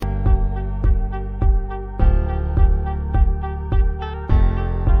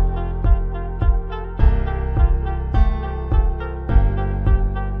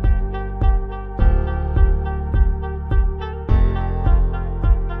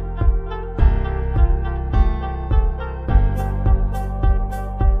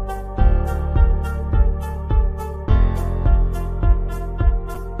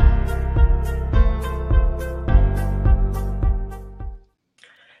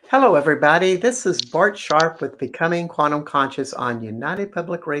Hello, everybody. This is Bart Sharp with Becoming Quantum Conscious on United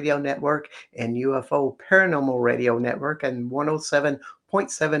Public Radio Network and UFO Paranormal Radio Network and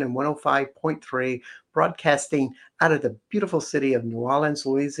 107.7 and 105.3, broadcasting out of the beautiful city of New Orleans,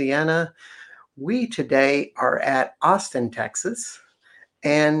 Louisiana. We today are at Austin, Texas.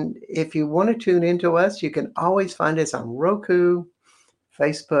 And if you want to tune into us, you can always find us on Roku,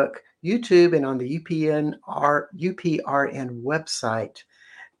 Facebook, YouTube, and on the UPRN website.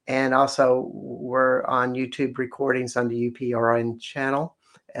 And also, we're on YouTube recordings on the UPRN channel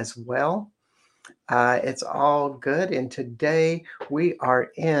as well. It's all good. And today we are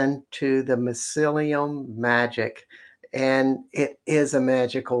into the mycelium magic. And it is a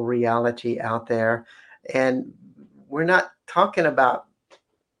magical reality out there. And we're not talking about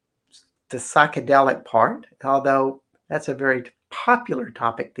the psychedelic part, although that's a very popular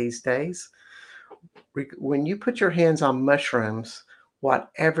topic these days. When you put your hands on mushrooms,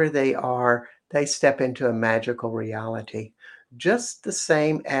 whatever they are, they step into a magical reality. Just the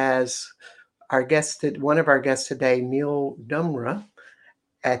same as one of our guests today, Neil Dumra,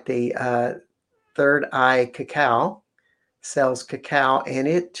 at the Third Eye Cacao, sells cacao, and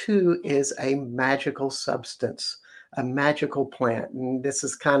it too is a magical substance, a magical plant. And this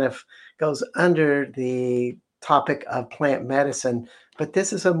is kind of goes under the topic of plant medicine, but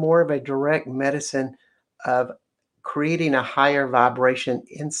this is more of a direct medicine of creating a higher vibration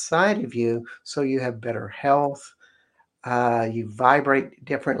inside of you so you have better health. You vibrate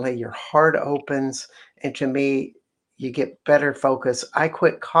differently, your heart opens, and to me, you get better focus. I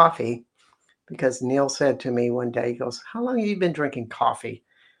quit coffee because Neil said to me one day, he goes, "How long have you been drinking coffee?"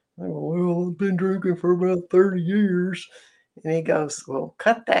 I go, "Well, I've been drinking for about 30 years. And he goes, "Well,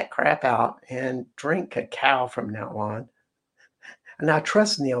 cut that crap out and drink cacao from now on." And I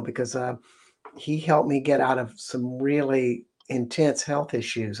trust Neil because he helped me get out of some really intense health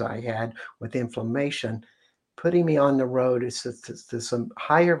issues I had with inflammation, putting me on the road to some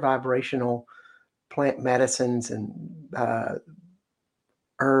higher vibrational plant medicines and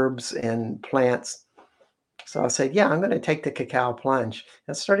herbs and plants. So I said, yeah, I'm going to take the cacao plunge.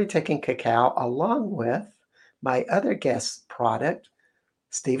 I started taking cacao along with my other guest product,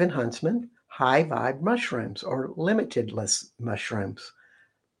 Stephen Huntsman, high vibe mushrooms or limitless mushrooms.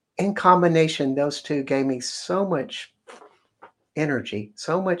 In combination, those two gave me so much energy,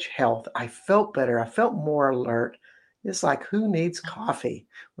 so much health. I felt better. I felt more alert. It's like, who needs coffee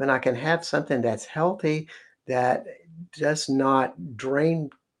when I can have something that's healthy, that does not drain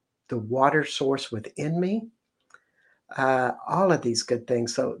the water source within me? All of these good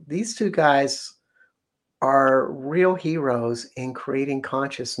things. So these two guys are real heroes in creating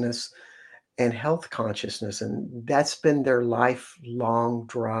consciousness and health consciousness. And that's been their lifelong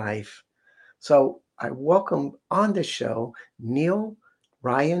drive. So I welcome on the show Neil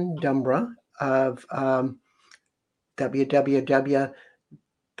Ryan Dumra of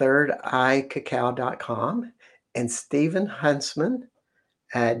www.thirdeyecacao.com and Stephen Huntsman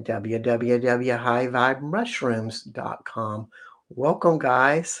at www.highvibemushrooms.com. Welcome,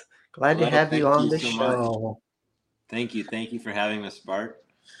 guys. Glad to have you on the show. Thank you. Thank you for having us, Bart.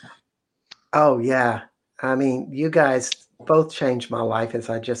 Oh, yeah. I mean, you guys both changed my life, as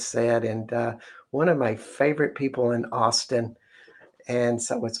I just said, and one of my favorite people in Austin. And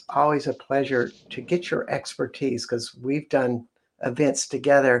so it's always a pleasure to get your expertise because we've done events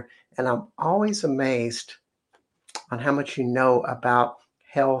together, and I'm always amazed on how much you know about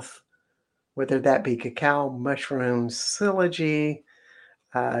health, whether that be cacao, mushrooms, psylology,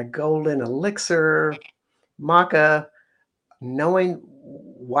 golden elixir, maca, knowing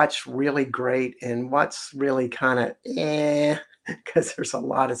what's really great and what's really kind of because there's a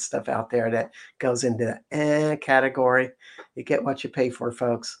lot of stuff out there that goes into the category. You get what you pay for,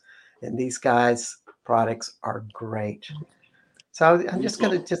 folks. And these guys' products are great. So I'm just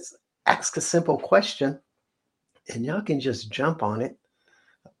going to just ask a simple question, and y'all can just jump on it.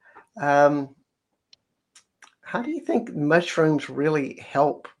 How do you think mushrooms really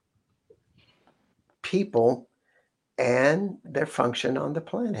help people and their function on the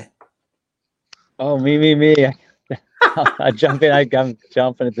planet? Oh, me. I jump in. I'm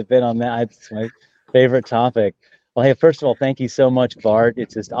jumping at the bit on that. It's my favorite topic. Well, hey, first of all, thank you so much, Bart.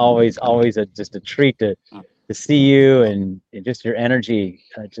 It's just always just a treat to see you and just your energy,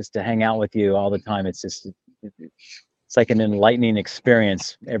 just to hang out with you all the time. It's just it's like an enlightening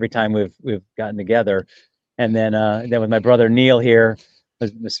experience every time we've gotten together. And then with my brother Neil here,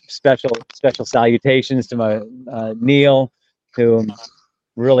 special salutations to my Neil, who I'm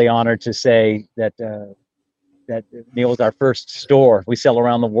really honored to say that Neil was our first store. We sell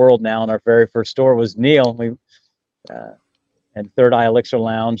around the world now, and our very first store was Neil. and Third Eye Elixir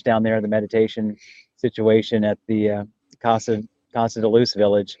Lounge down there, the meditation situation at the Casa de Luz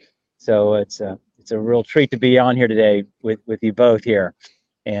Village. So it's a real treat to be on here today with you both here.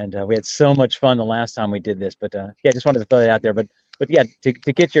 And we had so much fun the last time we did this. But yeah, just wanted to throw that out there. But yeah, to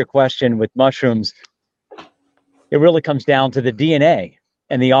get your question with mushrooms, it really comes down to the DNA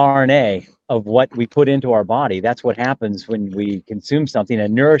and the RNA of what we put into our body. That's what happens when we consume something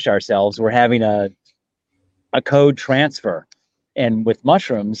and nourish ourselves. We're having a code transfer. And with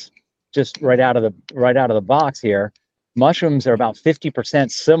mushrooms, just right out of the box here, mushrooms are about 50%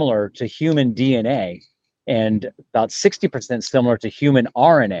 similar to human DNA and about 60% similar to human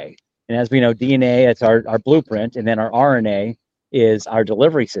RNA. And as we know, DNA is our blueprint, and then our RNA is our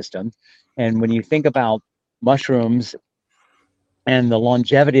delivery system. And when you think about mushrooms and the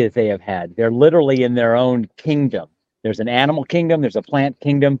longevity that they have had, they're literally in their own kingdom. There's an animal kingdom, there's a plant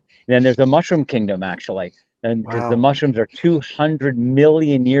kingdom, and then there's a mushroom kingdom, actually. And because the mushrooms are 200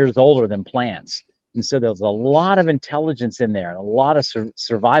 million years older than plants. And so there's a lot of intelligence in there, a lot of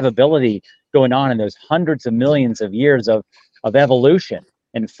survivability going on in those hundreds of millions of years of evolution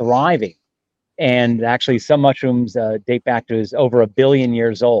and thriving. And actually, some mushrooms date back to over 1 billion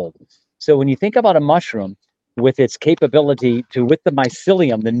years old. So when you think about a mushroom with its capability to, with the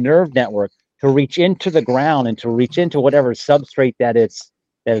mycelium, the nerve network, to reach into the ground and to reach into whatever substrate that it's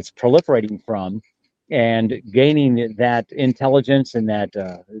proliferating from, and gaining that intelligence and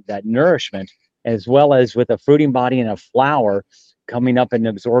that nourishment, as well as with a fruiting body and a flower coming up and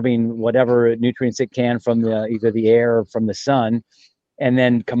absorbing whatever nutrients it can from either the air or from the sun, and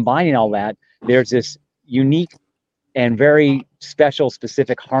then combining all that, there's this unique and very special,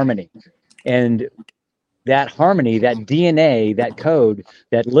 specific harmony. And that harmony, that DNA, that code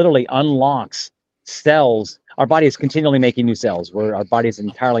that literally unlocks cells. Our body is continually making new cells. Our body is an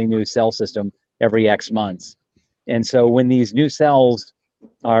entirely new cell system every X months. And so when these new cells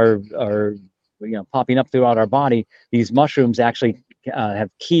are popping up throughout our body, these mushrooms actually have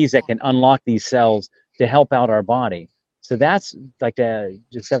keys that can unlock these cells to help out our body. So that's like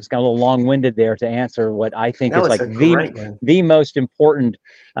just that's kind of a little long-winded there to answer what I think is like the most important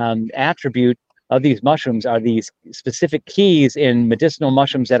attribute of these mushrooms are these specific keys in medicinal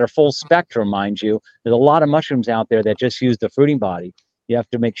mushrooms that are full spectrum, mind you. There's a lot of mushrooms out there that just use the fruiting body. You have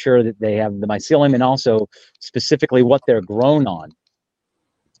to make sure that they have the mycelium and also specifically what they're grown on.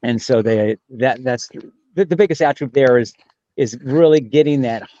 And so that's the biggest attribute there is really getting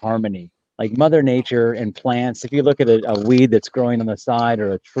that harmony. Like Mother Nature and plants, if you look at a weed that's growing on the side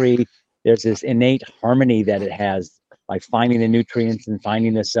or a tree, there's this innate harmony that it has by finding the nutrients and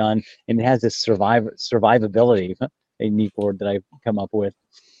finding the sun, and it has this survivability, a unique word that I've come up with,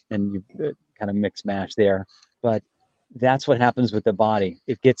 and you kind of mix mash there. But that's what happens with the body.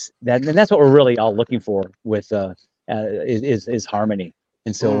 It gets that, and that's what we're really all looking for with is harmony.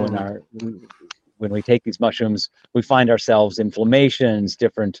 And so when we take these mushrooms, we find ourselves inflammations,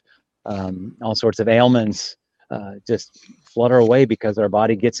 different all sorts of ailments just flutter away because our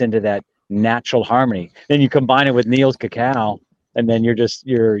body gets into that natural harmony. Then you combine it with Neil's cacao, and then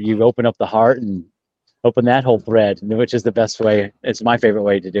you open up the heart and open that whole thread, which is the best way. It's my favorite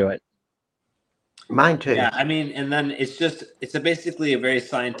way to do it. Mine too. Yeah, I mean, and then it's basically a very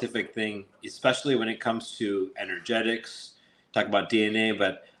scientific thing, especially when it comes to energetics. Talk about DNA,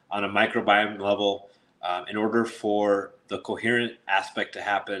 but on a microbiome level, in order for the coherent aspect to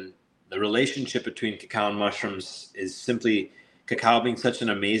happen, the relationship between cacao and mushrooms is simply cacao being such an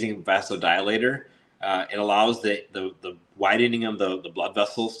amazing vasodilator. It allows the widening of the blood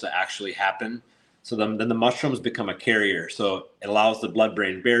vessels to actually happen. So then the mushrooms become a carrier. So it allows the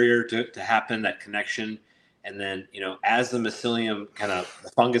blood-brain barrier to happen, that connection. And then, as the mycelium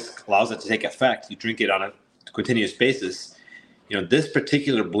the fungus allows it to take effect, you drink it on a continuous basis. This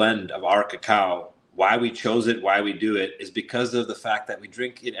particular blend of our cacao, why we chose it, why we do it, is because of the fact that we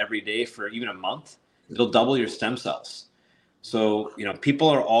drink it every day for even a month. It'll double your stem cells. So, people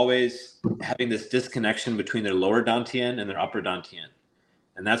are always having this disconnection between their lower dantian and their upper dantian.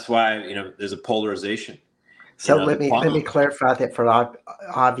 And that's why, there's a polarization. So let me clarify that for the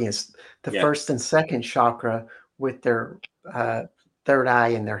obvious. The first and second chakra with their third eye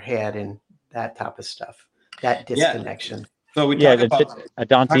in their head and that type of stuff, that disconnection. So we talk about a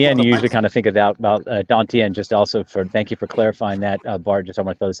dantian. You usually kind of think about dantian. Just also thank you for clarifying that, Bart. Just I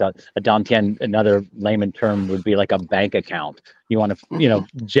want to throw this out. A dantian, another layman term, would be like a bank account. You want to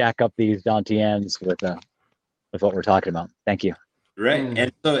jack up these dantians with what we're talking about. Thank you. Right,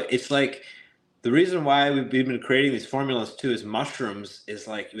 and so it's like the reason why we've been creating these formulas too is mushrooms is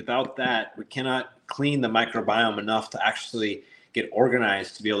like without that we cannot clean the microbiome enough to actually get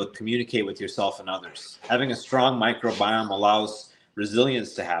organized to be able to communicate with yourself and others. Having a strong microbiome allows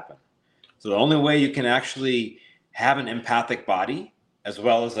resilience to happen. So the only way you can actually have an empathic body as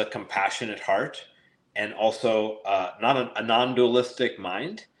well as a compassionate heart and also not a non-dualistic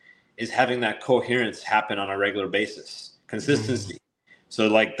mind is having that coherence happen on a regular basis, consistency. So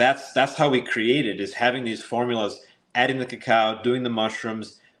like that's how we created, is having these formulas, adding the cacao, doing the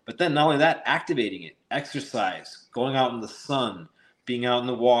mushrooms, but then not only that, activating it, exercise, going out in the sun, being out in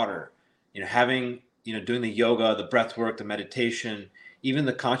the water, having, doing the yoga, the breath work, the meditation, even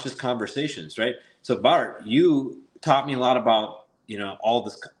the conscious conversations, right? So Bart, you taught me a lot about, all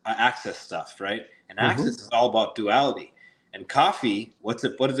this access stuff, right? And access is all about duality. And coffee, what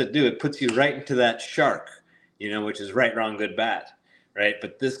does it do? It puts you right into that shark, which is right, wrong, good, bad, right?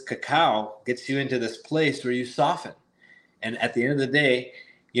 But this cacao gets you into this place where you soften. And at the end of the day,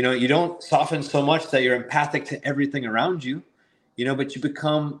 you don't soften so much that you're empathic to everything around you, but you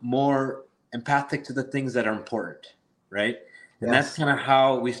become more empathic to the things that are important, right? And that's kind of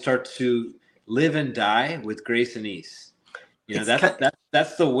how we start to live and die with grace and ease.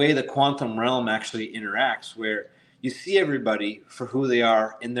 That's the way the quantum realm actually interacts, where you see everybody for who they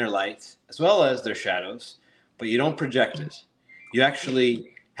are in their light as well as their shadows, but you don't project it. You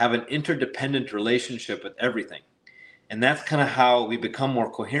actually have an interdependent relationship with everything. And that's kind of how we become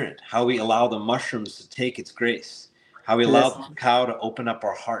more coherent, how we allow the mushrooms to take its grace, how we allow the cacao to open up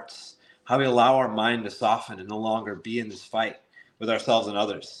our hearts, how we allow our mind to soften and no longer be in this fight with ourselves and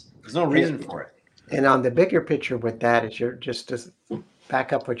others. There's no reason for it. And on the bigger picture with that, is you're just to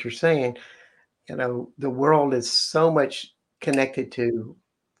back up what you're saying, the world is so much connected to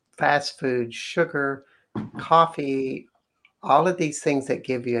fast food, sugar, coffee, all of these things that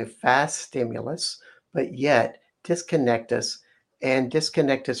give you a fast stimulus, but yet disconnect us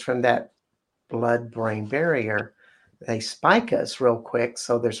from that blood-brain barrier. They spike us real quick,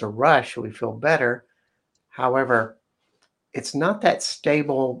 so there's a rush, we feel better. However, it's not that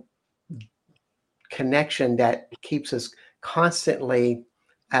stable connection that keeps us constantly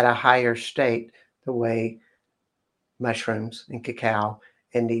at a higher state, the way mushrooms and cacao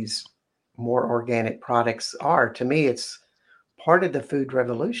and these more organic products are. To me, it's part of the food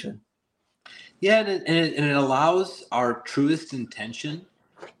revolution. Yeah, and it allows our truest intention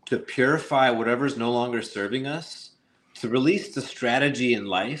to purify whatever's no longer serving us, to release the strategy in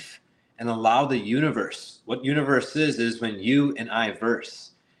life and allow the universe. What universe is when you and I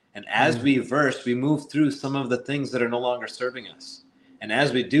verse. And as we verse, we move through some of the things that are no longer serving us. And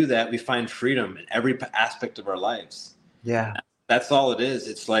as we do that, we find freedom in every aspect of our lives. Yeah. That's all it is.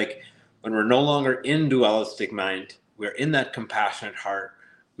 It's like when we're no longer in dualistic mind, we're in that compassionate heart.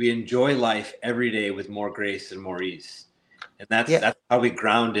 We enjoy life every day with more grace and more ease. And that's how we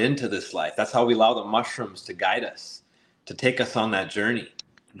ground into this life. That's how we allow the mushrooms to guide us, to take us on that journey.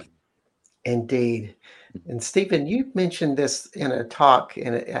 Indeed. And Stephen, you mentioned this in a talk,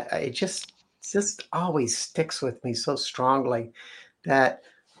 and it just always sticks with me so strongly, that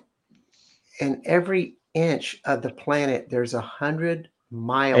in every inch of the planet, there's 100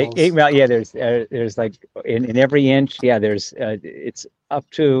 miles. Yeah, there's like in every inch. Yeah, there's it's up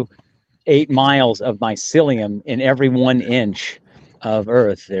to 8 miles of mycelium in every 1 inch of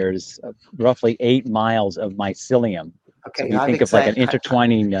Earth. There's roughly 8 miles of mycelium. Okay, so you think of like an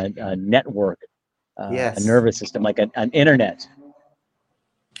intertwining network, a nervous system, like an internet.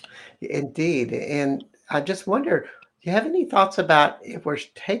 Indeed. And I just wonder, do you have any thoughts about, if we're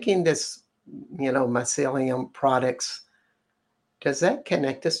taking this, mycelium products, does that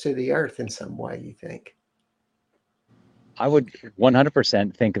connect us to the earth in some way, you think? I would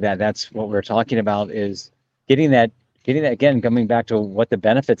 100% think that that's what we're talking about, is getting that again, coming back to what the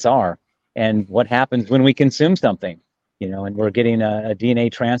benefits are and what happens when we consume something, and we're getting a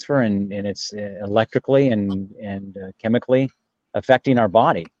DNA transfer, and it's electrically and chemically affecting our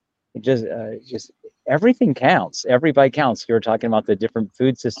body. It just everything counts. Every bite counts. You're talking about the different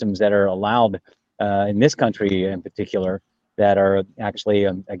food systems that are allowed in this country in particular, that are actually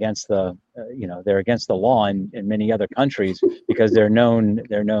against the they're against the law in many other countries, because they're known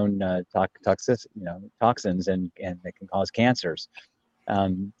toxins and they can cause cancers.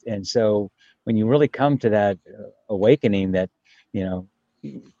 And so when you really come to that awakening that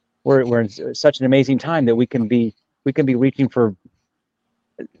we're in such an amazing time that we can be reaching for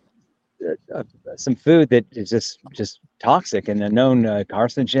some food that is just toxic and a known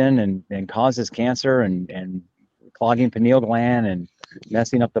carcinogen and causes cancer and clogging pineal gland and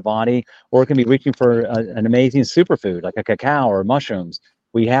messing up the body, or it can be reaching for an amazing superfood like a cacao or mushrooms.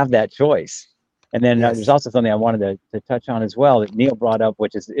 We have that choice. And then there's also something I wanted to touch on as well that Neil brought up,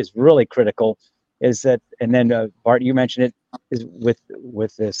 which is really critical. is that, and then Bart, you mentioned it, is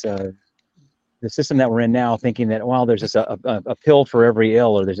with this the system that we're in now, thinking that, well, there's just a pill for every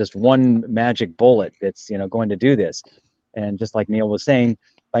ill, or there's just one magic bullet that's, going to do this. And just like Neil was saying,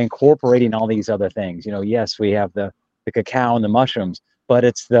 by incorporating all these other things, yes, we have the cacao and the mushrooms, but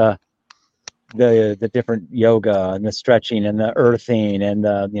it's the different yoga and the stretching and the earthing, and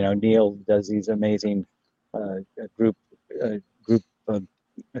Neil does these amazing group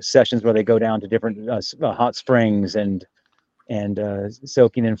sessions where they go down to different hot springs and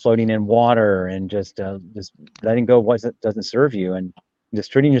soaking and floating in water, and just letting go of what doesn't serve you, and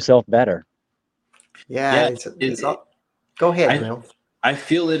just treating yourself better. Yeah, it's all, go ahead, Neil. I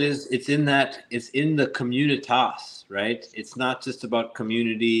feel it's in the communitas, right? It's not just about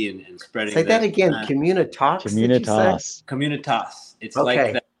community and spreading. Say that again, communitas. Communitas. It's okay.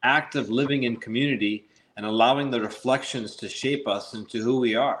 Like the act of living in community and allowing the reflections to shape us into who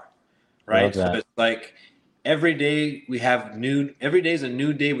we are, right? So it's like every day every day is a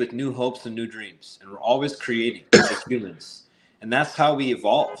new day with new hopes and new dreams, and we're always creating as humans, and that's how we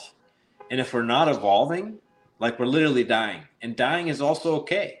evolve. And if we're not evolving, like, we're literally dying, and dying is also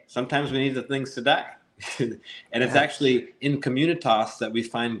okay. Sometimes we need the things to die. And it's actually in communitas that we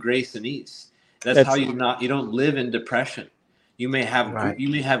find grace and ease. That's how you don't live in depression. You may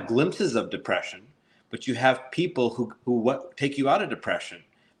have glimpses of depression, but you have people who take you out of depression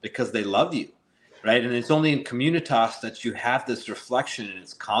because they love you, right? And it's only in communitas that you have this reflection, and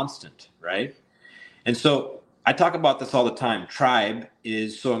it's constant, right? And so I talk about this all the time. Tribe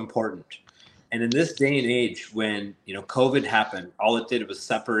is so important. And in this day and age, when COVID happened, all it did was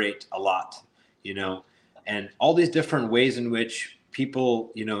separate a lot, and all these different ways in which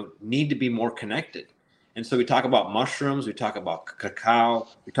people, need to be more connected. And so we talk about mushrooms, we talk about cacao,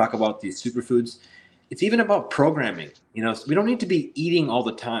 we talk about these superfoods. It's even about programming. So we don't need to be eating all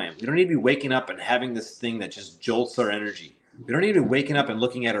the time. We don't need to be waking up and having this thing that just jolts our energy. We don't need to be waking up and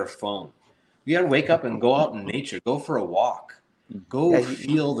looking at our phone. We got to wake up and go out in nature, go for a walk. Go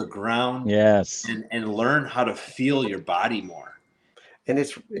feel the ground, and learn how to feel your body more. And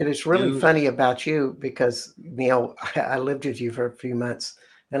it is really funny about you, because Neil, I lived with you for a few months,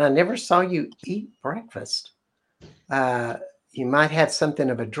 and I never saw you eat breakfast. You might have something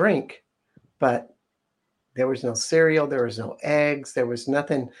of a drink, but there was no cereal, there was no eggs, there was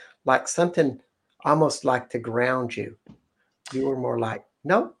nothing, like something almost like to ground you. You were more like,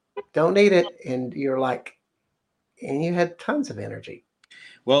 nope, don't eat it, and you're like. And you had tons of energy.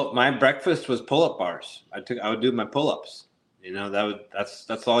 Well, my breakfast was pull-up bars. I would do my pull-ups.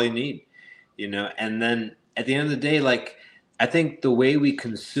 That's all you need. And then at the end of the day, like, I think the way we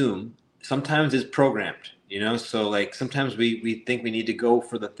consume sometimes is programmed. So like sometimes we think we need to go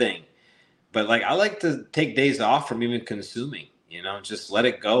for the thing, but like I like to take days off from even consuming. Just let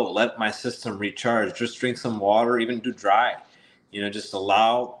it go. Let my system recharge. Just drink some water. Even do dry. Just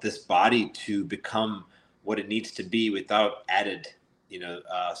allow this body to become what it needs to be without added,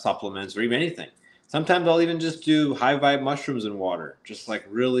 supplements or even anything. Sometimes I'll even just do high vibe mushrooms in water, just like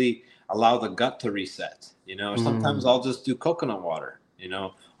really allow the gut to reset, or sometimes I'll just do coconut water,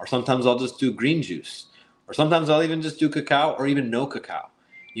 or sometimes I'll just do green juice, or sometimes I'll even just do cacao or even no cacao.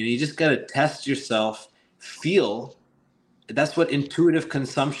 You just got to test yourself, feel. That's what intuitive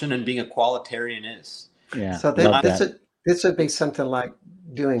consumption and being a qualitarian is. Yeah. So this would be something like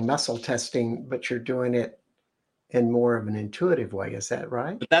doing muscle testing, but you're doing it in more of an intuitive way. Is that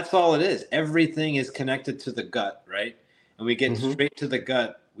right? But that's all it is. Everything is connected to the gut, right? And we get straight to the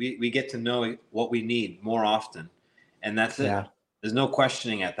gut. We get to know what we need more often, and that's it. Yeah. There's no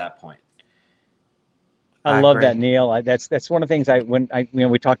questioning at that point. I love that, Neil. That's one of the things when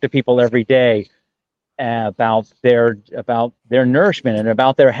we talk to people every day about their nourishment and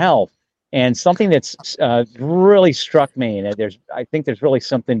about their health. And something that's really struck me, and I think there's really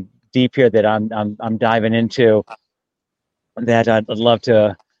something deep here that I'm diving into, that I'd love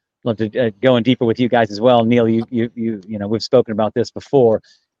to go in deeper with you guys as well. Neil, we've spoken about this before.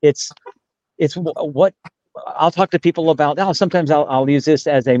 It's what I'll talk to people about. Sometimes I'll use this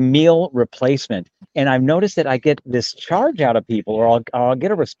as a meal replacement, and I've noticed that I get this charge out of people, or I'll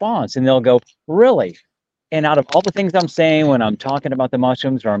get a response, and they'll go, "Really?" And out of all the things I'm saying when I'm talking about the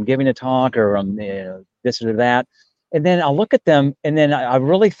mushrooms, or I'm giving a talk, or I'm this or that, and then I'll look at them, and then I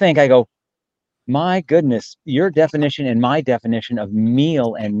really think, I go, my goodness, your definition and my definition of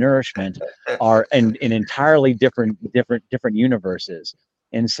meal and nourishment are in entirely different universes.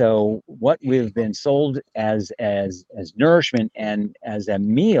 And so what we've been sold as nourishment and as a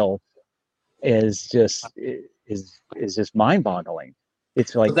meal is just mind-boggling.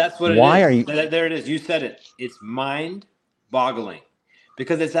 It's like, that's what why it is. Are you? There it is. You said it. It's mind-boggling,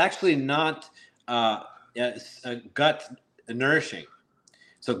 because it's actually not gut nourishing.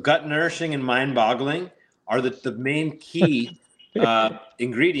 So gut nourishing and mind boggling are the main key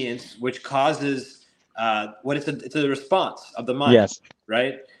ingredients, which causes it's a response of the mind, Yes.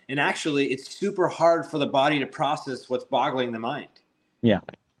 right? And actually, it's super hard for the body to process what's boggling the mind. Yeah.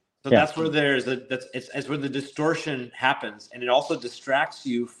 So Yeah. that's where it's where the distortion happens, and it also distracts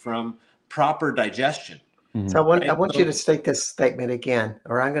you from proper digestion. So I Right? want you to state this statement again,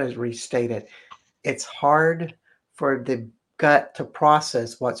 or I'm going to restate it. It's hard for the gut to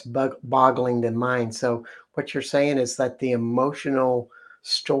process what's boggling the mind. So what you're saying is that the emotional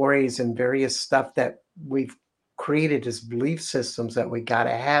stories and various stuff that we've created as belief systems, that we got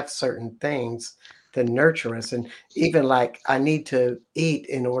to have certain things to nurture us. And even like I need to eat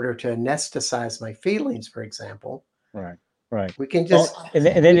in order to anesthetize my feelings, for example. Right. Right. We can just Well, and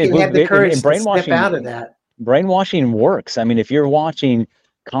then we can have the and courage to step out of that. brainwashing works. I mean, if you're watching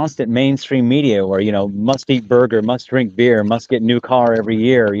constant mainstream media where, must eat burger, must drink beer, must get new car every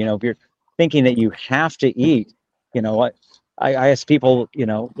year, if you're thinking that you have to eat, what I ask people,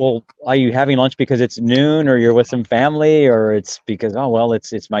 well, are you having lunch because it's noon or you're with some family, or it's because, oh, well,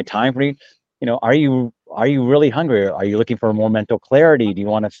 it's my time for you. Are you really hungry? Are you looking for more mental clarity? Do you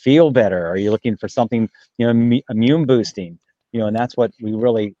want to feel better? Are you looking for something, immune boosting? And that's what we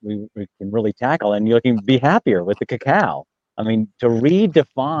can really tackle, and you can be happier with the cacao. I mean, to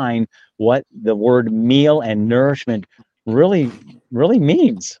redefine what the word meal and nourishment really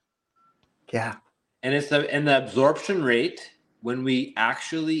means. Yeah. And the absorption rate when we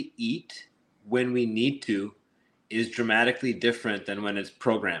actually eat when we need to is dramatically different than when it's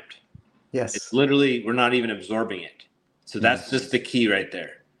programmed. It's Yes. literally, we're not even absorbing it. So that's just the key right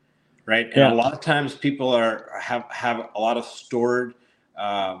there. Right. And Yeah. a lot of times people have a lot of stored,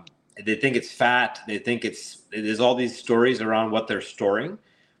 they think it's fat. They think there's all these stories around what they're storing,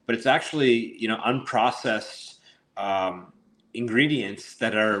 but it's actually, unprocessed ingredients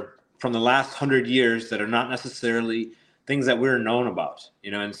that are from the last 100 years that are not necessarily things that we're known about,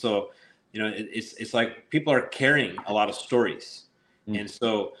 and so, it's like people are carrying a lot of stories. And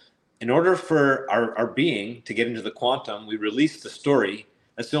so in order for our being to get into the quantum, we release the story.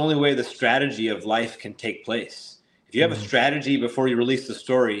 That's the only way the strategy of life can take place. If you have a strategy before you release the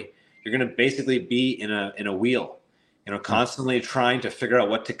story, you're going to basically be in a wheel, constantly trying to figure out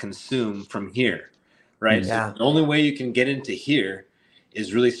what to consume from here, right? So Yeah. the only way you can get into here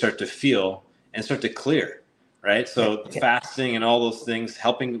is really start to feel and start to clear, right? So Yeah. fasting and all those things,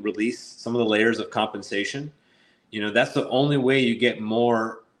 helping release some of the layers of compensation, that's the only way you get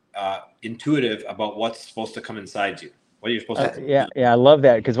more intuitive about what's supposed to come inside you, what you're supposed to Yeah, consume. I love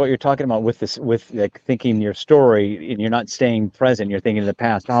that, because what you're talking about with this, with like thinking your story, and you're not staying present, you're thinking of the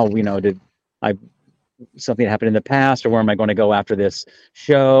past. Oh, did I something happened in the past, or where am I going to go after this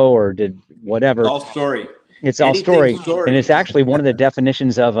show, or did It's whatever. all story. It's all Anything story, and story. it's actually one of the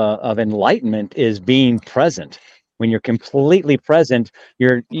definitions of enlightenment is being present. When you're completely present,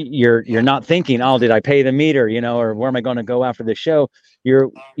 you're not thinking, oh, did I pay the meter, or where am I going to go after the show.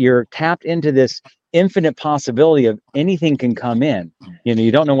 You're tapped into this infinite possibility of anything can come in.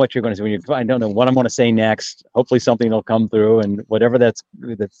 You don't know what you're going to say. I don't know what I'm going to say next. Hopefully something will come through, and whatever that's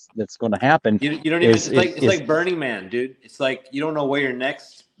going to happen You don't even. is It's like Burning Man, dude. It's like you don't know where your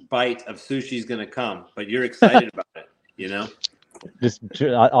next bite of sushi is going to come, but you're excited about it. just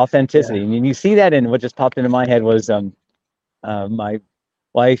authenticity. Yeah. I mean, you see that in what just popped into my head was my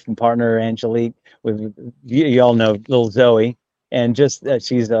wife and partner Angelique. With you all know little Zoe, and just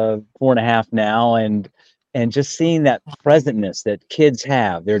she's 4.5 now, and just seeing that presentness that kids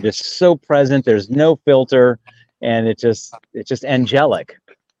have. They're just so present. There's no filter, and it's just angelic,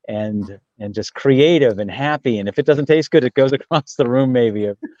 and just creative and happy. And if it doesn't taste good, it goes across the room maybe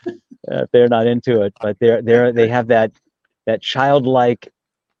if they're not into it. But they have that childlike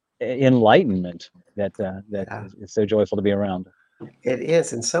enlightenment that Yeah. is so joyful to be around. It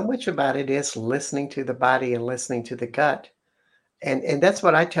is. And so much about it is listening to the body and listening to the gut. And that's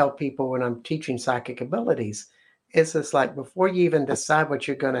what I tell people when I'm teaching psychic abilities. Is it's like before you even decide what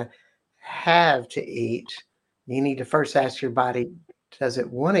you're going to have to eat, you need to first ask your body, does it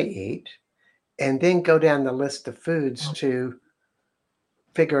want to eat? And then go down the list of foods to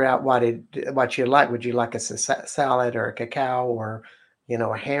figure out what you like. Would you like a salad or a cacao or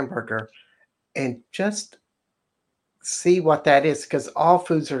a hamburger? And just see what that is, because all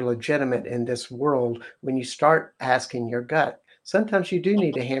foods are legitimate in this world when you start asking your gut. Sometimes you do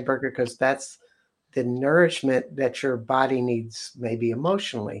need a hamburger because that's the nourishment that your body needs, maybe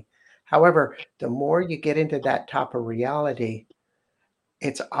emotionally. However, the more you get into that type of reality,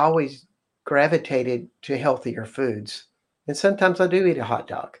 it's always gravitated to healthier foods. And sometimes I do eat a hot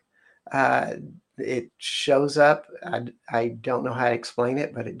dog. Uh, it shows up. I don't know how to explain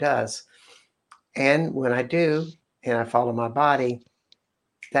it, but it does. And when I do, and I follow my body,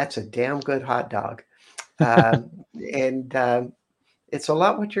 that's a damn good hot dog. Um, and It's a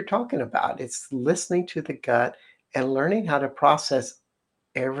lot what you're talking about. It's listening to the gut and learning how to process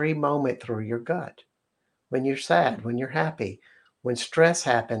every moment through your gut. When you're sad, when you're happy, when stress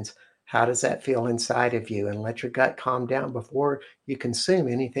happens, how does that feel inside of you? And let your gut calm down before you consume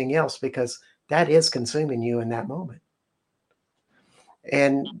anything else, because that is consuming you in that moment.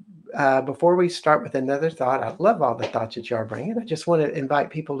 And before we start with another thought, I love all the thoughts that you are bringing. I just want to invite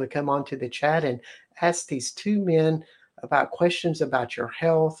people to come onto the chat and ask these two men about questions about your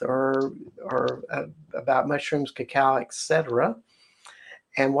health or about mushrooms, cacao, etc.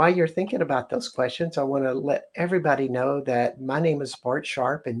 And while you're thinking about those questions, I want to let everybody know that my name is Bart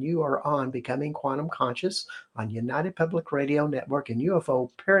Sharp, and you are on Becoming Quantum Conscious on United Public Radio Network and UFO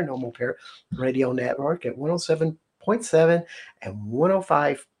Paranormal Radio Network at 107.7 and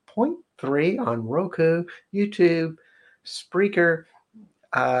 105.3 on Roku, YouTube, Spreaker,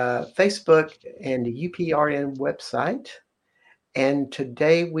 Facebook, and the UPRN website. And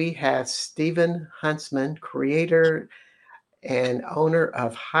today we have Stephen Huntsman, creator and owner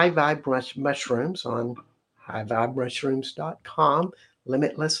of High Vibe Mushrooms on highvibemushrooms.com,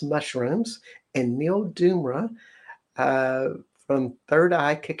 Limitless Mushrooms, and Neil Dumra uh, from Third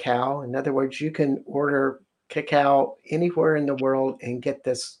Eye Cacao. In other words, you can order cacao anywhere in the world and get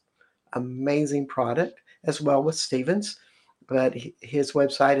this amazing product, as well with Stevens. But his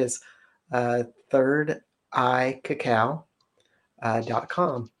website is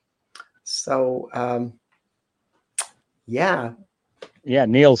thirdeyecacao.com. So, yeah, Yeah,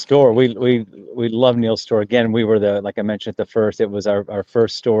 Neil's store. We love Neil's store. Again, we were like I mentioned at the first, it was our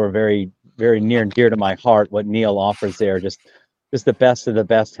first store, very near and dear to my heart. What Neil offers there, just the best of the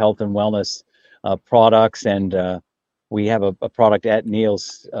best health and wellness products. And we have a product at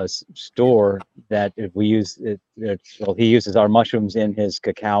Neil's store that if we use well, he uses our mushrooms in his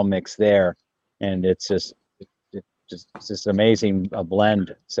cacao mix there, and it's just amazing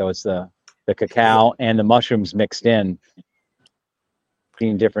blend. So it's the it, cacao and the mushrooms mixed in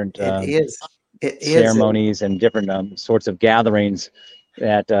different it is. It is. ceremonies and different sorts of gatherings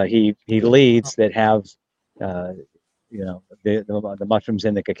that he leads that have the mushrooms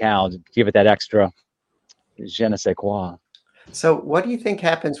in the cacao to give it that extra je ne sais quoi. So, what do you think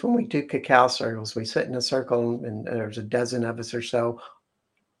happens when we do cacao circles? We sit in a circle, and there's a dozen of us or so,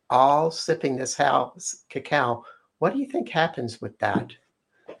 all sipping this house cacao. What do you think happens with that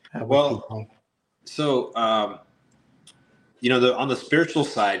with Well, people? so on the spiritual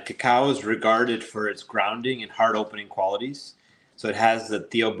side, cacao is regarded for its grounding and heart-opening qualities. So it has the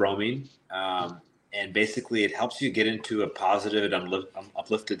theobromine, and basically it helps you get into a positive and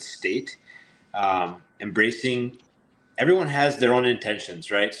uplifted state. Embracing, everyone has their own intentions,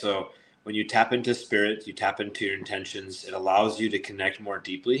 right? So when you tap into spirit, you tap into your intentions. It allows you to connect more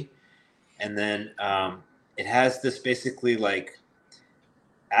deeply, and then it has this basically like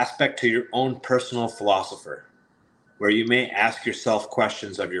aspect to your own personal philosopher, where you may ask yourself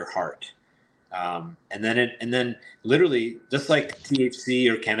questions of your heart. And then literally, just like THC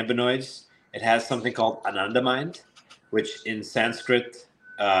or cannabinoids, it has something called ananda mind, which in Sanskrit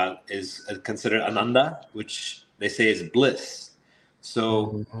is considered ananda, which they say is bliss. So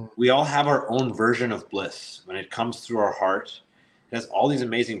Mhm. we all have our own version of bliss when it comes through our heart. It has all these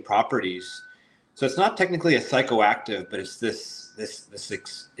amazing properties. So it's not technically a psychoactive, but it's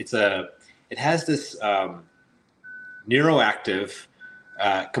it has this neuroactive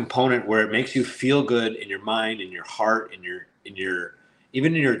component where it makes you feel good in your mind, in your heart, in your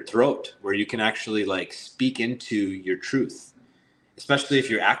even in your throat, where you can actually like speak into your truth, especially if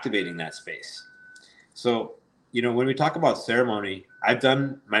you're activating that space. So, when we talk about ceremony, I've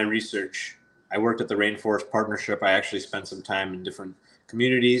done my research. I worked at the Rainforest Partnership. I actually spent some time in different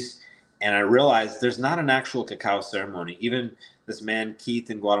communities, and I realized there's not an actual cacao ceremony. Even this man, Keith,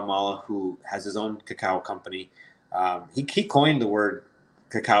 in Guatemala, who has his own cacao company, he coined the word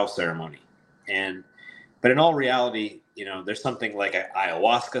cacao ceremony. But in all reality, there's something like an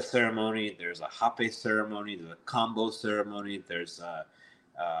ayahuasca ceremony, there's a hape ceremony, there's a combo ceremony, there's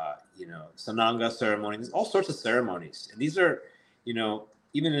sananga ceremony. There's all sorts of ceremonies, and these are,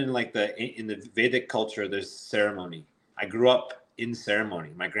 even in like in the Vedic culture, there's ceremony. I grew up in ceremony.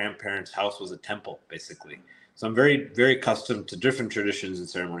 My grandparents' house was a temple, basically. So I'm very, very accustomed to different traditions and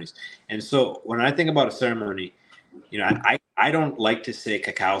ceremonies. And so when I think about a ceremony, I don't like to say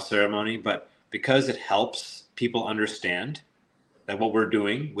cacao ceremony, but because it helps people understand that what we're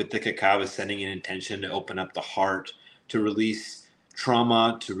doing with the cacao is sending an intention to open up the heart, to release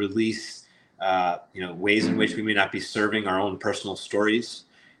trauma, to release ways in which we may not be serving our own personal stories,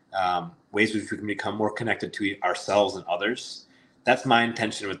 ways in which we can become more connected to ourselves and others. That's my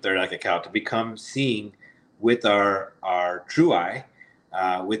intention with Third Eye Cacao, to become seeing with our true eye,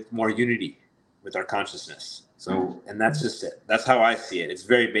 with more unity with our consciousness. So, and that's just it. That's how I see it. It's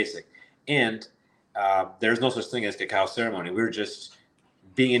very basic. And there's no such thing as cacao ceremony. We're just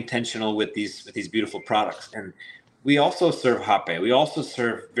being intentional with these beautiful products. And we also serve hape. We also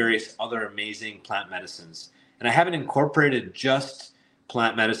serve various other amazing plant medicines. And I haven't incorporated just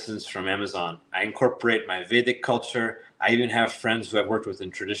plant medicines from Amazon. I incorporate my Vedic culture. I even have friends who I've worked with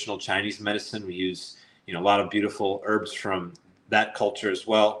in traditional Chinese medicine. We use a lot of beautiful herbs from that culture as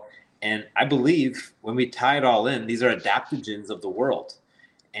well. And I believe when we tie it all in, these are adaptogens of the world.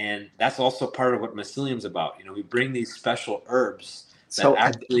 And that's also part of what mycelium's about. We bring these special herbs that So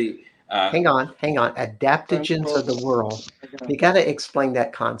actually... hang on. Adaptogens of the world. You got to explain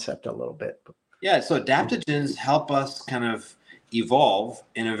that concept a little bit. Yeah, so adaptogens help us kind of evolve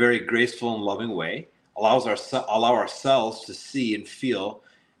in a very graceful and loving way, allow our cells to see and feel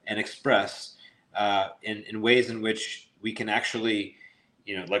and express in ways in which we can actually...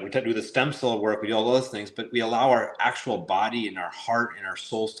 like we do the stem cell work, we do all those things, but we allow our actual body and our heart and our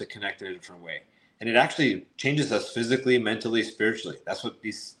souls to connect in a different way. And it actually changes us physically, mentally, spiritually. That's what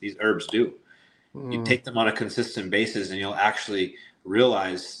these herbs do. You take them on a consistent basis and you'll actually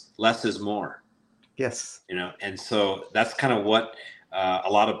realize less is more. Yes. And so that's kind of what a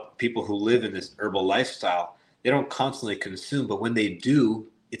lot of people who live in this herbal lifestyle, they don't constantly consume, but when they do,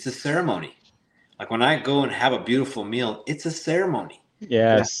 it's a ceremony. Like when I go and have a beautiful meal, it's a ceremony.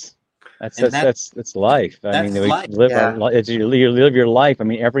 Yes. That's life. I mean, we life. live you live your life. I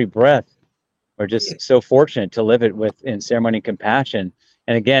mean, every breath, we're just so fortunate to live it in ceremony and compassion.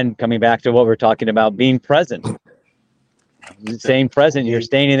 And again, coming back to what we're talking about, being present, staying present. You're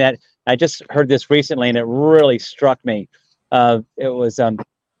staying in that. I just heard this recently, and it really struck me. It was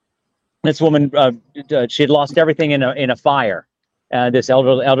this woman. She had lost everything in a fire. This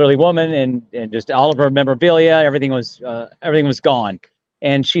elderly woman, and just all of her memorabilia, everything was gone.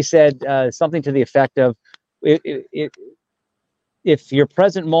 And she said something to the effect of, "If your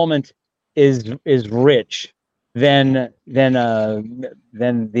present moment is rich, then these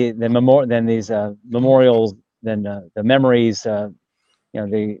memorials, then the memories,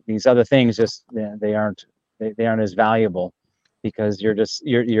 these other things, just they aren't as valuable, because your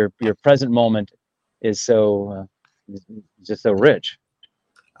present moment is so just so rich."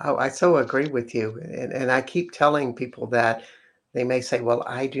 Oh, I so agree with you. And I keep telling people that. They may say, well,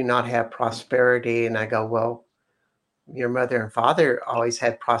 I do not have prosperity. And I go, well, your mother and father always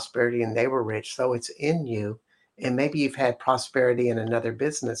had prosperity and they were rich. So it's in you. And maybe you've had prosperity in another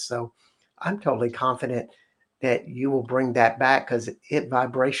business. So I'm totally confident that you will bring that back, because it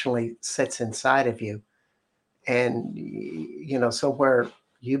vibrationally sits inside of you. And, so where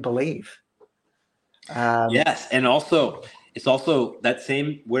you believe. Yes. And also, it's also that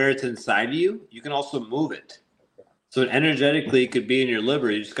same, where it's inside you, you can also move it. So energetically, it could be in your liver.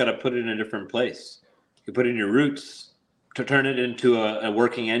 You just got to put it in a different place. You put it in your roots to turn it into a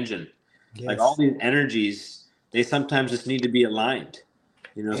working engine. Yes. Like all these energies, they sometimes just need to be aligned.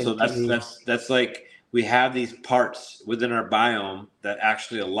 So that's like, we have these parts within our biome that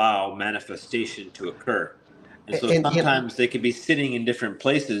actually allow manifestation to occur. And so sometimes they could be sitting in different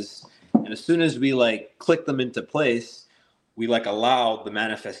places. And as soon as we click them into place, we allow the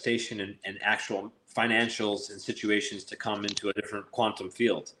manifestation and actual financials and situations to come into a different quantum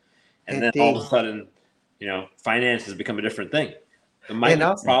field. And then all of a sudden, finance has become a different thing. The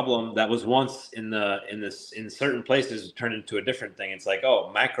micro problem that was once in certain places turned into a different thing. It's like,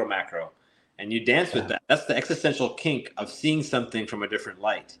 oh, macro, and you dance with that. That's the existential kink of seeing something from a different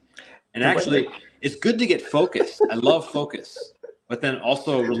light. And actually, it's good to get focused. I love focus, but then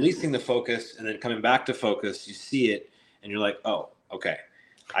also releasing the focus and then coming back to focus. You see it, and you're like, oh, okay,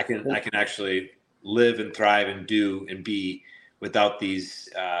 I can actually live and thrive and do and be without these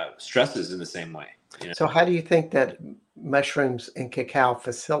stresses in the same way. So how do you think that mushrooms and cacao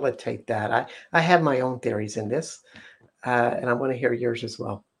facilitate that? I have my own theories in this, and I want to hear yours as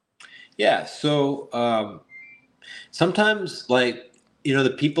well. Yeah. So sometimes,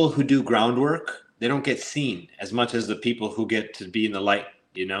 the people who do groundwork, they don't get seen as much as the people who get to be in the light,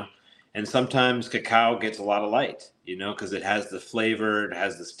 And sometimes cacao gets a lot of light, because it has the flavor, it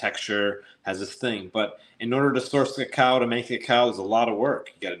has this texture, has this thing. But in order to source cacao, to make cacao, there's a lot of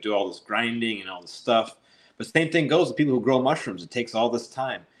work. You got to do all this grinding and all this stuff. But same thing goes with people who grow mushrooms. It takes all this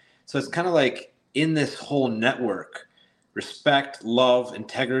time. So it's kind of like in this whole network, respect, love,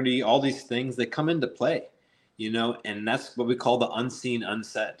 integrity, all these things, they come into play. and that's what we call the unseen,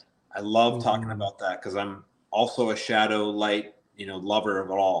 unsaid. I love talking about that because I'm also a shadow light, lover of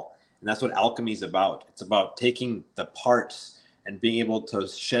it all. And that's what alchemy is about. It's about taking the parts and being able to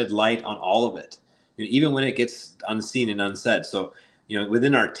shed light on all of it, even when it gets unseen and unsaid. So,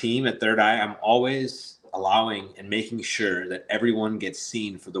 within our team at Third Eye, I'm always allowing and making sure that everyone gets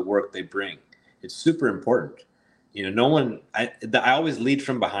seen for the work they bring. It's super important. No one, I always lead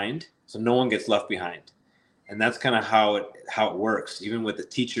from behind, so no one gets left behind. And that's kind of how it works. Even with the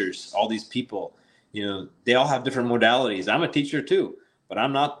teachers, all these people, they all have different modalities. I'm a teacher too, but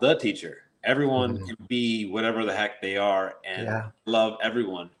I'm not the teacher. Everyone can be whatever the heck they are, and love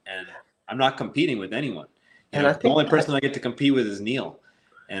everyone. And I'm not competing with anyone. And I The think only person I get to compete with is Neil,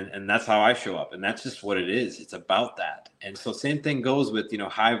 and that's how I show up. And that's just what it is. It's about that. And so same thing goes with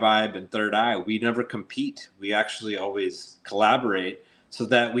High Vibe and Third Eye. We never compete. We actually always collaborate, so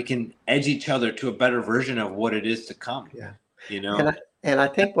that we can edge each other to a better version of what it is to come. Yeah. And I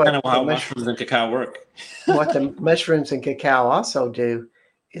think kind of how mushrooms and cacao work. What the mushrooms and cacao also do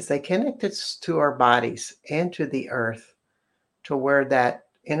is they connect us to our bodies and to the earth, to where that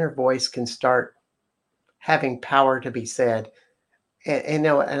inner voice can start having power to be said. And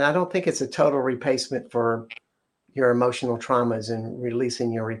I don't think it's a total replacement for your emotional traumas and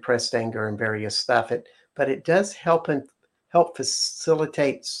releasing your repressed anger and various stuff. But it does help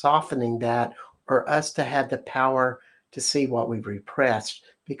facilitate softening that, or us to have the power to see what we've repressed,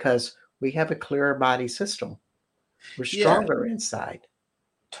 because we have a clearer body system. We're stronger inside.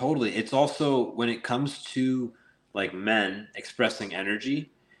 Totally. It's also, when it comes to like men expressing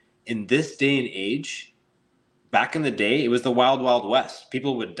energy in this day and age, back in the day, it was the wild, wild west.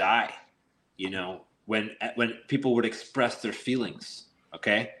 People would die, when people would express their feelings.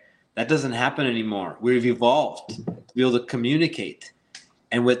 Okay. That doesn't happen anymore. We've evolved to be able to communicate.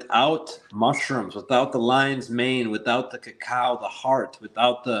 And without mushrooms, without the lion's mane, without the cacao, the heart,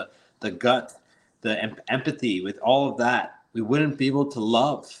 without the gut, the empathy, with all of that, we wouldn't be able to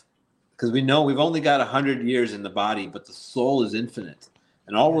love. Because we know we've only got 100 years in the body, but the soul is infinite.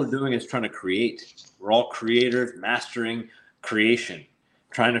 And all we're doing is trying to create. We're all creators, mastering creation,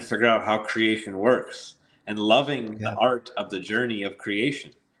 trying to figure out how creation works, and loving the art of the journey of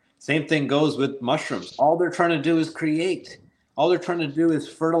creation. Same thing goes with mushrooms. All they're trying to do is create. All they're trying to do is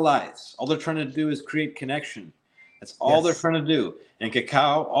fertilize. All they're trying to do is create connection. That's all they're trying to do. And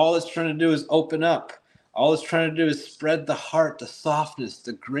cacao, all it's trying to do is open up. All it's trying to do is spread the heart, the softness,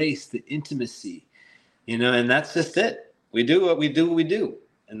 the grace, the intimacy. And that's just it. We do what we do.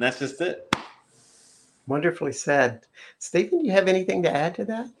 And that's just it. Wonderfully said. Stephen, do you have anything to add to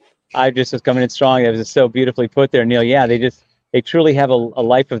that? I just was coming in strong. It was so beautifully put there, Neil. Yeah, they truly have a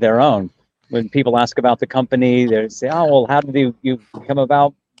life of their own. When people ask about the company, they say, "Oh, well, how did you come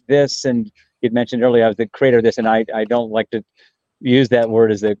about this?" And you'd mentioned earlier, I was the creator of this, and I don't like to use that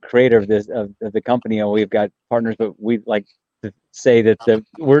word as the creator of this of the company. We've got partners, but we like to say that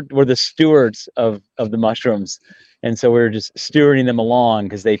we're the stewards of the mushrooms, and so we're just stewarding them along,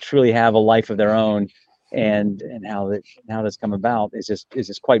 because they truly have a life of their own, and how that's come about is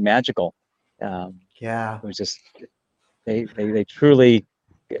just quite magical. It was just they truly.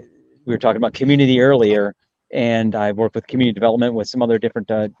 We were talking about community earlier, and I've worked with community development with some other different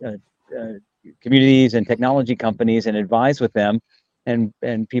communities and technology companies, and advise with them. And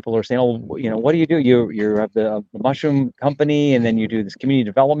people are saying, "Oh, what do you do? You have the mushroom company, and then you do this community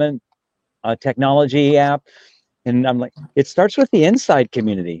development technology app." And I'm like, it starts with the inside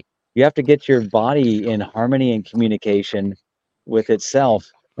community. You have to get your body in harmony and communication with itself,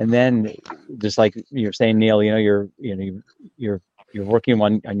 and then, just like you're saying, Neil, you're working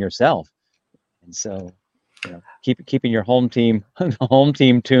on yourself. And so, keeping your home team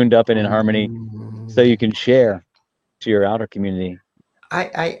tuned up and in harmony, so you can share to your outer community.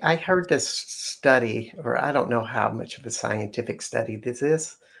 I heard this study, or I don't know how much of a scientific study this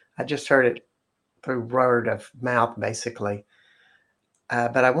is. I just heard it through word of mouth, basically.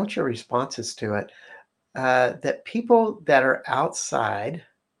 But I want your responses to it. That people that are outside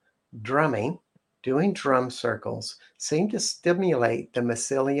drumming, doing drum circles, seem to stimulate the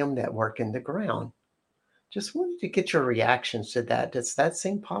mycelium network in the ground. Just wanted to get your reactions to that. Does that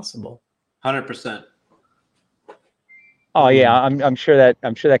seem possible? 100%. Oh yeah, I'm sure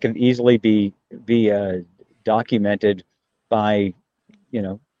that can easily be documented by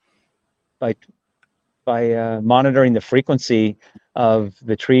monitoring the frequency of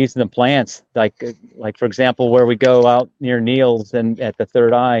the trees and the plants. Like for example, where we go out near Neil's and at the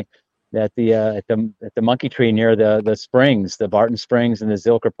Third Eye, at the monkey tree near the springs, the Barton Springs and the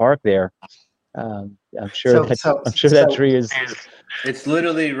Zilker Park there. I'm sure that tree is. It's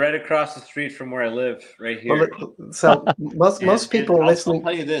literally right across the street from where I live, right here. Well, so most people I'll listening,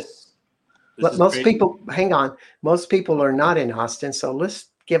 tell you this. This is most crazy. people, hang on, most people are not in Austin. So let's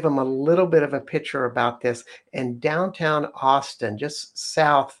give them a little bit of a picture about this. In downtown Austin, just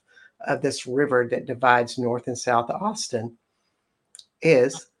south of this river that divides North and South Austin,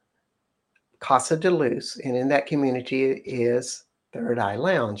 is Casa de Luz, and in that community is Third Eye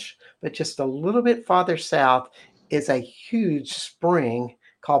Lounge. But just a little bit farther south is a huge spring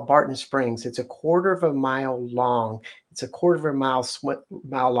called Barton Springs. It's a quarter of a mile long. It's a quarter of a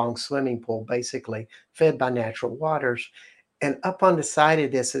mile long swimming pool, basically fed by natural waters. And up on the side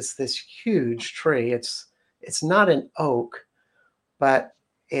of this is this huge tree. It's not an oak, but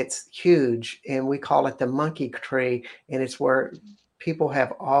it's huge, and we call it the monkey tree. And it's where people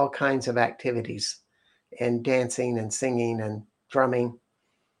have all kinds of activities and dancing and singing and drumming,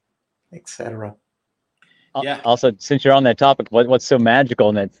 etc. Yeah. Also, since you're on that topic, what's so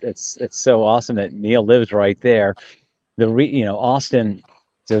magical and it's so awesome that Neil lives right there. Austin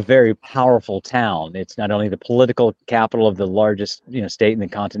is a very powerful town. It's not only the political capital of the largest state in the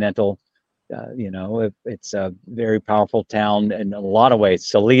continental. It's a very powerful town in a lot of ways.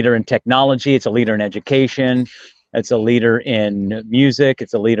 It's a leader in technology. It's a leader in education. It's a leader in music.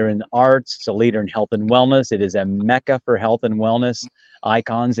 It's a leader in arts. It's a leader in health and wellness. It is a mecca for health and wellness.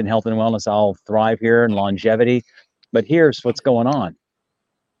 Icons in health and wellness all thrive here, and longevity. But here's what's going on.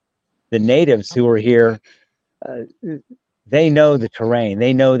 The natives who are here, they know the terrain.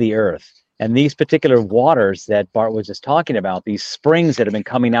 They know the earth. And these particular waters that Bart was just talking about, these springs that have been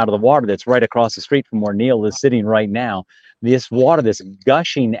coming out of the water that's right across the street from where Neil is sitting right now, this water that's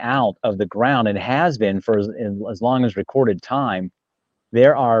gushing out of the ground and has been for as long as recorded time,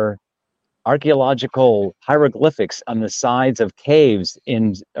 there are archaeological hieroglyphics on the sides of caves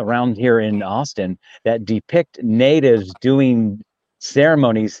around here in Austin that depict natives doing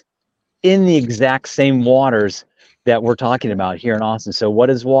ceremonies in the exact same waters that we're talking about here in Austin. So what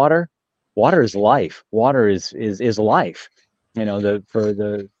is water? Water is life. Water is life. For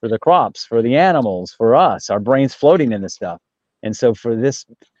the crops, for the animals, for us, our brains floating in this stuff. And so for this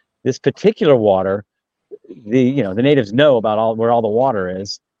particular water, the natives know about where all the water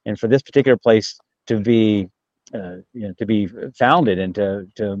is, and for this particular place to be to be founded and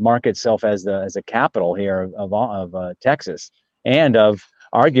to mark itself as a capital here of Texas, and of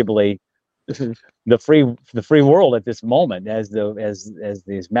arguably the free world at this moment, as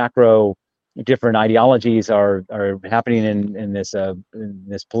these macro different ideologies are happening in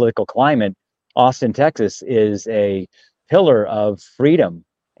this political climate. Austin, Texas is a pillar of freedom,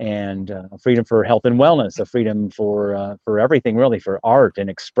 and freedom for health and wellness, a freedom for everything, really, for art and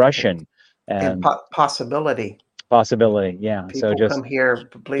expression And possibility. Yeah. People So come here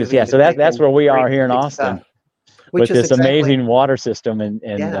believing yeah. So that's where we are here in Austin. Stuff, which with is this amazing water system, and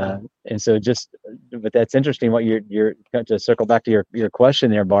so but that's interesting. What you're to circle back to your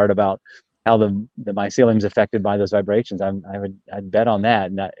question there, Bart, about how the mycelium is affected by those vibrations. I'd bet on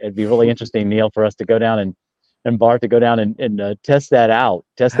that, and it'd be really interesting, Neil, for us to go down and Bart to go down and test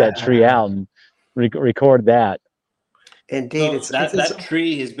that tree out, and record that. Indeed, so that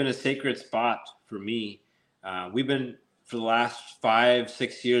tree has been a sacred spot for me. We've been, for the last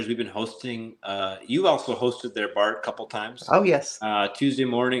 5-6 years, we've been hosting. You also hosted there, Bart, a couple times. Oh yes. Tuesday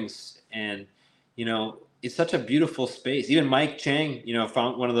mornings, and it's such a beautiful space. Even Mike Chang,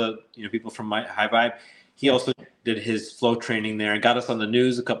 found one of the people from High Vibe. He also did his flow training there and got us on the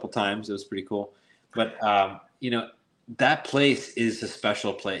news a couple times. It was pretty cool. But that place is a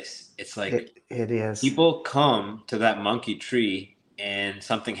special place. It's like it is. People come to that monkey tree and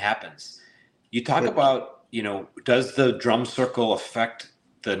something happens. You talk about, does the drum circle affect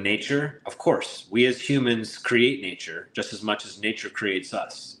the nature? Of course. We as humans create nature just as much as nature creates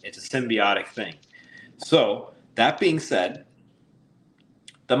us. It's a symbiotic thing. So, that being said,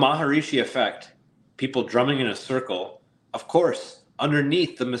 the Maharishi effect, people drumming in a circle, of course,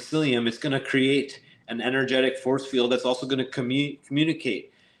 underneath the mycelium, it's going to create an energetic force field that's also going to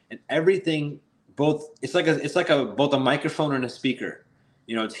communicate. And everything, it's like both a microphone and a speaker.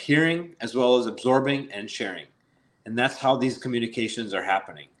 It's hearing as well as absorbing and sharing. And that's how these communications are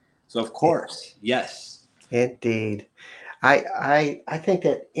happening. So of course, yes. Indeed. I think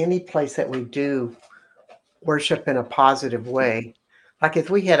that any place that we do worship in a positive way, like if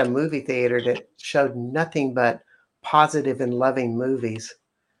we had a movie theater that showed nothing but positive and loving movies,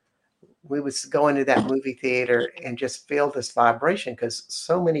 we would go into that movie theater and just feel this vibration, because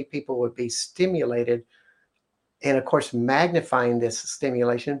so many people would be stimulated, and of course magnifying this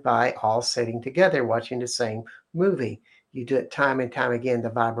stimulation by all sitting together watching the same movie. you do it time and time again, the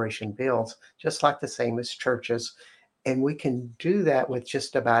vibration builds, just like the same as churches. And we can do that with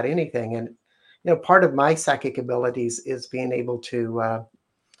just about anything. And, part of my psychic abilities is being able to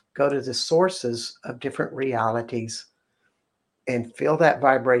go to the sources of different realities and feel that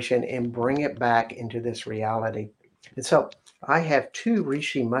vibration and bring it back into this reality. And so I have two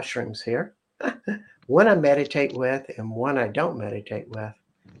reishi mushrooms here. One I meditate with and one I don't meditate with.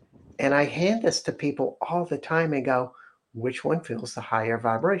 And I hand this to people all the time and go, which one feels the higher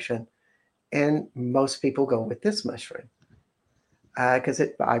vibration? And most people go with this mushroom because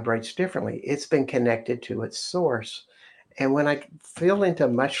it vibrates differently. It's been connected to its source. And when I feel into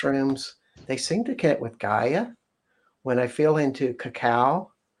mushrooms, they seem to connect with Gaia. When I feel into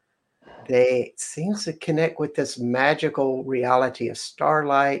cacao, they seem to connect with this magical reality of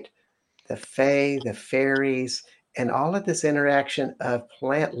starlight, the fae, the fairies, and all of this interaction of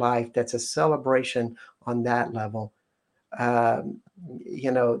plant life that's a celebration on that level. The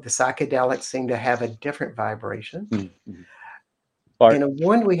psychedelics seem to have a different vibration. Mm-hmm. Bart. And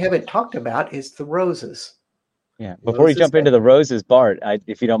one we haven't talked about is the roses. Yeah. Before you jump into the roses, Bart,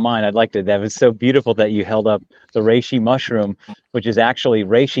 if you don't mind, I'd like to. That was so beautiful that you held up the reishi mushroom, which is actually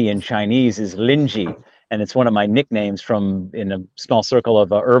reishi in Chinese is linji, and it's one of my nicknames from in a small circle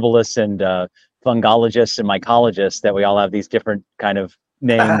of herbalists and fungologists and mycologists that we all have these different kind of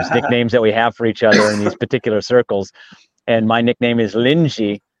nicknames that we have for each other in these particular circles. And my nickname is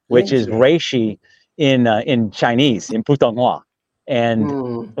linji, which is reishi in Chinese, in Putonghua. And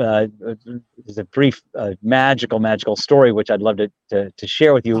there's a brief magical story which I'd love to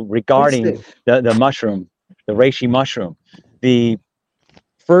share with you regarding the mushroom, the reishi mushroom. The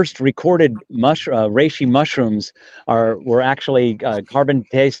first recorded reishi mushrooms were actually carbon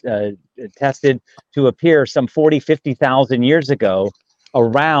tested to appear some 50,000 years ago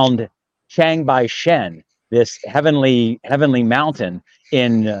around Chiangbai Shen, this heavenly mountain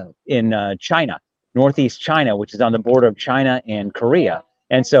in China, northeast China, which is on the border of China and Korea.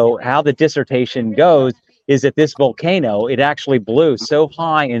 And so how the dissertation goes is that this volcano, it actually blew so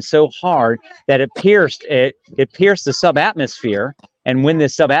high and so hard that it pierced the subatmosphere. And when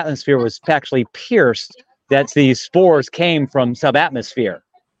this subatmosphere was actually pierced, that these spores came from subatmosphere.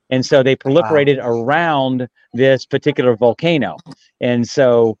 And so they proliferated around this particular volcano. And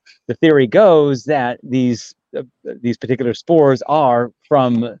so the theory goes that these particular spores are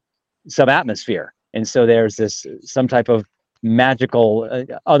from subatmosphere. And so there's some type of magical,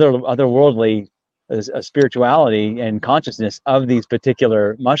 otherworldly spirituality and consciousness of these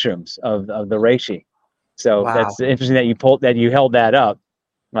particular mushrooms of the reishi. So that's interesting that you held that up.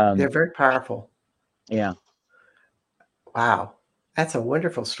 They're very powerful. Yeah. Wow. That's a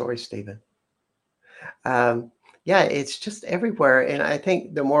wonderful story, Stephen. Yeah, it's just everywhere. And I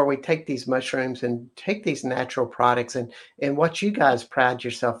think the more we take these mushrooms and take these natural products and what you guys pride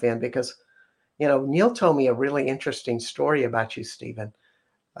yourself in, because, Neil told me a really interesting story about you, Stephen.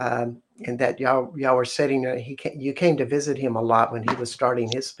 And that y'all were sitting there, you came to visit him a lot when he was starting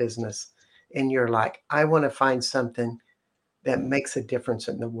his business. And you're like, I want to find something that makes a difference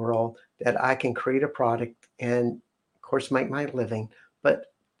in the world, that I can create a product and, of course, make my living, but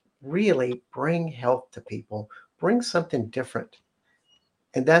really bring health to people, bring something different.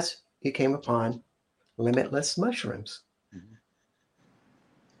 And you came upon limitless mushrooms.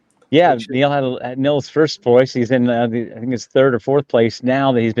 Yeah, Neil had Neil's first place. He's in, I think his third or fourth place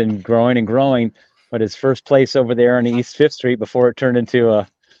now that he's been growing and growing. But his first place over there on East 5th Street before it turned into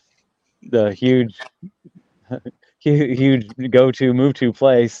the huge move to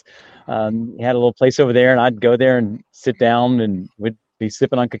place. He had a little place over there, and I'd go there and sit down and would be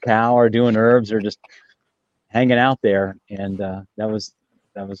sipping on cacao or doing herbs or just hanging out there. And that was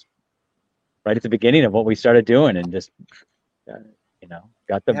right at the beginning of what we started doing, and just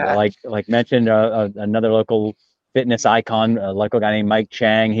got the like mentioned another local fitness icon, a local guy named Mike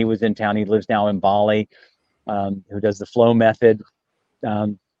Chang. He was in town. He lives now in Bali, who does the flow method.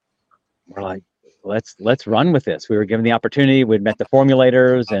 We're like, let's run with this. We were given the opportunity. We'd met the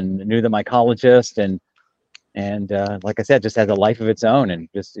formulators and knew the mycologist, and like I said, just has a life of its own. And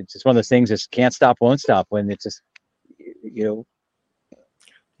it's just one of those things. Just can't stop, won't stop. When it's just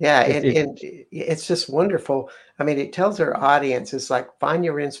Yeah, and it's just wonderful. I mean, it tells our audience, it's like, find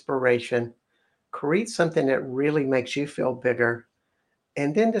your inspiration, create something that really makes you feel bigger,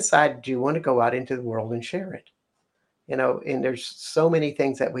 and then decide, do you want to go out into the world and share it? And there's so many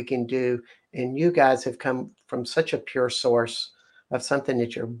things that we can do. And you guys have come from such a pure source of something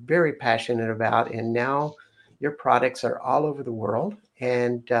that you're very passionate about. And now your products are all over the world.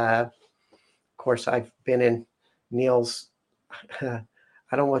 And of course, I've been in Neil's, I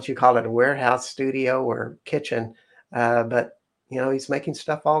don't know what you call it, a warehouse, studio, or kitchen. But he's making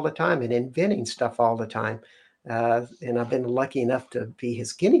stuff all the time and inventing stuff all the time. And I've been lucky enough to be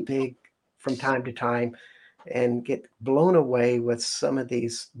his guinea pig from time to time and get blown away with some of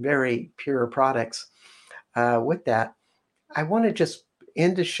these very pure products. With that, I want to just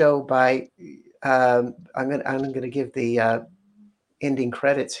end the show by I'm gonna give the ending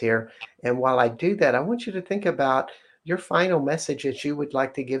credits here. And while I do that, I want you to think about your final messages you would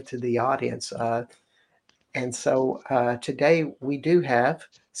like to give to the audience. And so today we do have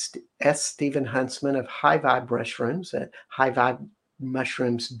Stephen Huntsman of High Vibe Mushrooms at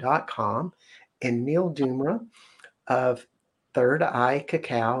highvibemushrooms.com and Neil Dumra of Third Eye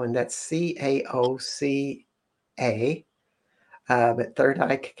Cacao, and that's CAOCA at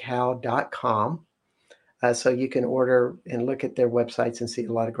thirdeyecacao.com. So you can order and look at their websites and see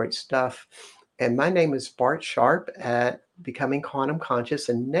a lot of great stuff. And my name is Bart Sharp at Becoming Quantum Conscious.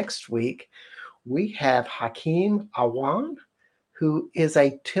 And next week, we have Hakeem Awan, who is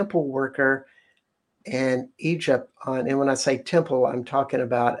a temple worker in Egypt. And when I say temple, I'm talking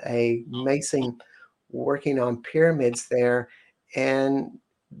about a mason working on pyramids there. And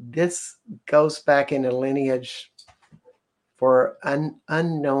this goes back in a lineage for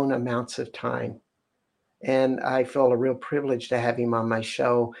unknown amounts of time. And I feel a real privilege to have him on my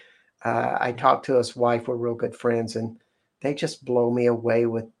show. I talked to his wife, we're real good friends, and they just blow me away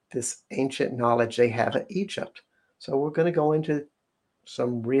with this ancient knowledge they have of Egypt. So we're going to go into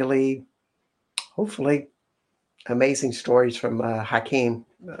some really, hopefully, amazing stories from Hakeem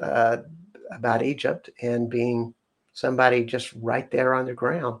about Egypt and being somebody just right there on the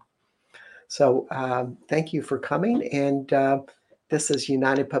ground. So thank you for coming. And this is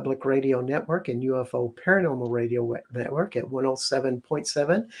United Public Radio Network and UFO Paranormal Radio Network at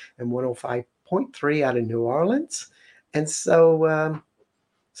 107.7 and 105.3 out of New Orleans. And so,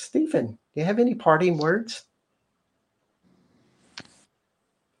 Stephen, do you have any parting words?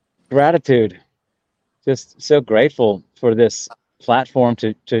 Gratitude. Just so grateful for this platform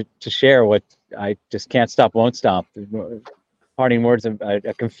to share what I just can't stop, won't stop. Parting words of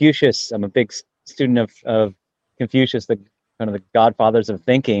Confucius. I'm a big student of Confucius, the kind of the godfathers of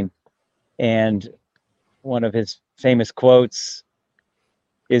thinking, and one of his famous quotes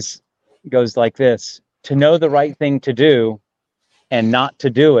goes like this: "To know the right thing to do and not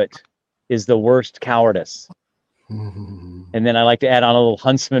to do it is the worst cowardice." Mm-hmm. And then I like to add on a little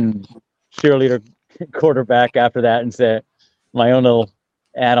Huntsman cheerleader quarterback after that and say my own little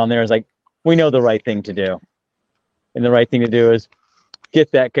add on there is like, we know the right thing to do. And the right thing to do is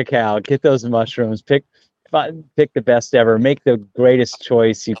get that cacao, get those mushrooms, pick the best ever, make the greatest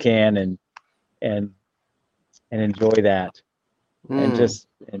choice you can, and enjoy that. And just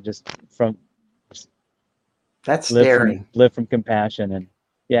from that's scary. Live from compassion. And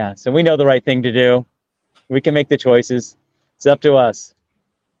yeah, so we know the right thing to do. We can make the choices. It's up to us.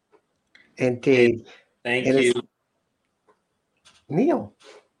 Indeed. Thank you, Neil.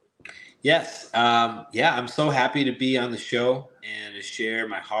 Yes. I'm so happy to be on the show and to share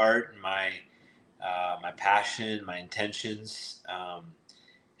my heart and my passion, my intentions,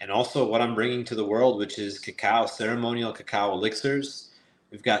 and also what I'm bringing to the world, which is cacao, ceremonial cacao elixirs.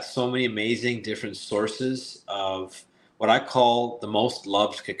 We've got so many amazing different sources of what I call the most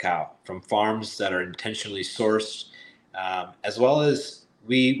loved cacao from farms that are intentionally sourced, as well as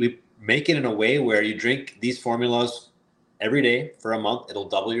we make it in a way where you drink these formulas every day for a month. It'll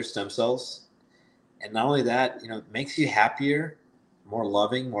double your stem cells. And not only that, it makes you happier, more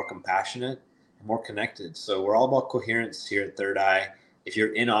loving, more compassionate, and more connected. So we're all about coherence here at Third Eye. If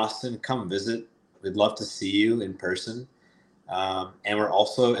you're in Austin, come visit. We'd love to see you in person. And we're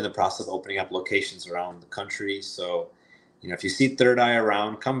also in the process of opening up locations around the country. So, if you see Third Eye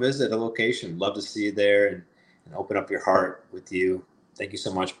around, come visit a location. Love to see you there and open up your heart with you. Thank you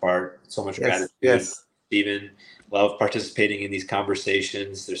so much, Bart. So much gratitude. Yes. Stephen, love participating in these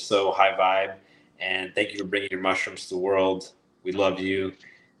conversations. They're so high vibe. And thank you for bringing your mushrooms to the world. We love you.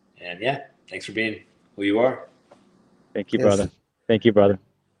 And yeah, thanks for being who you are. Thank you, brother. Thank you, brother.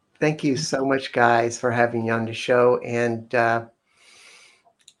 Thank you so much, guys, for having me on the show. And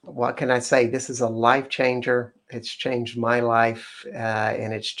what can I say? This is a life changer. It's changed my life,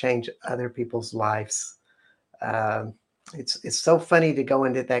 and it's changed other people's lives. It's so funny to go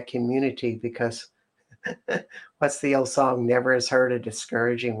into that community because what's the old song? Never has heard a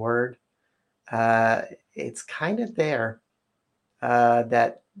discouraging word. It's kind of there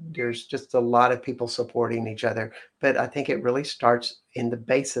that there's just a lot of people supporting each other. But I think it really starts in the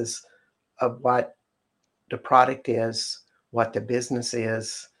basis of what the product is, what the business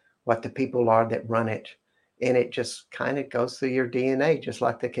is, what the people are that run it. And it just kind of goes through your DNA, just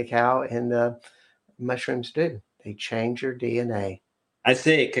like the cacao and the mushrooms do. They change your DNA. I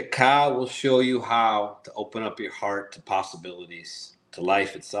say cacao will show you how to open up your heart to possibilities, to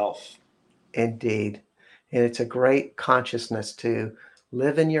life itself. Indeed. And it's a great consciousness to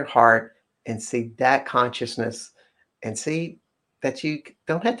live in your heart and see that consciousness and see that you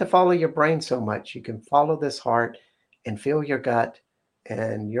don't have to follow your brain so much. You can follow this heart and feel your gut,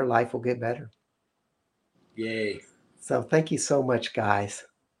 and your life will get better. Yay. So, thank you so much, guys.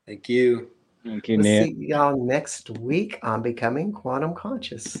 Thank you. Thank you, We'll Nate. see y'all next week on Becoming Quantum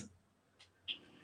Conscious.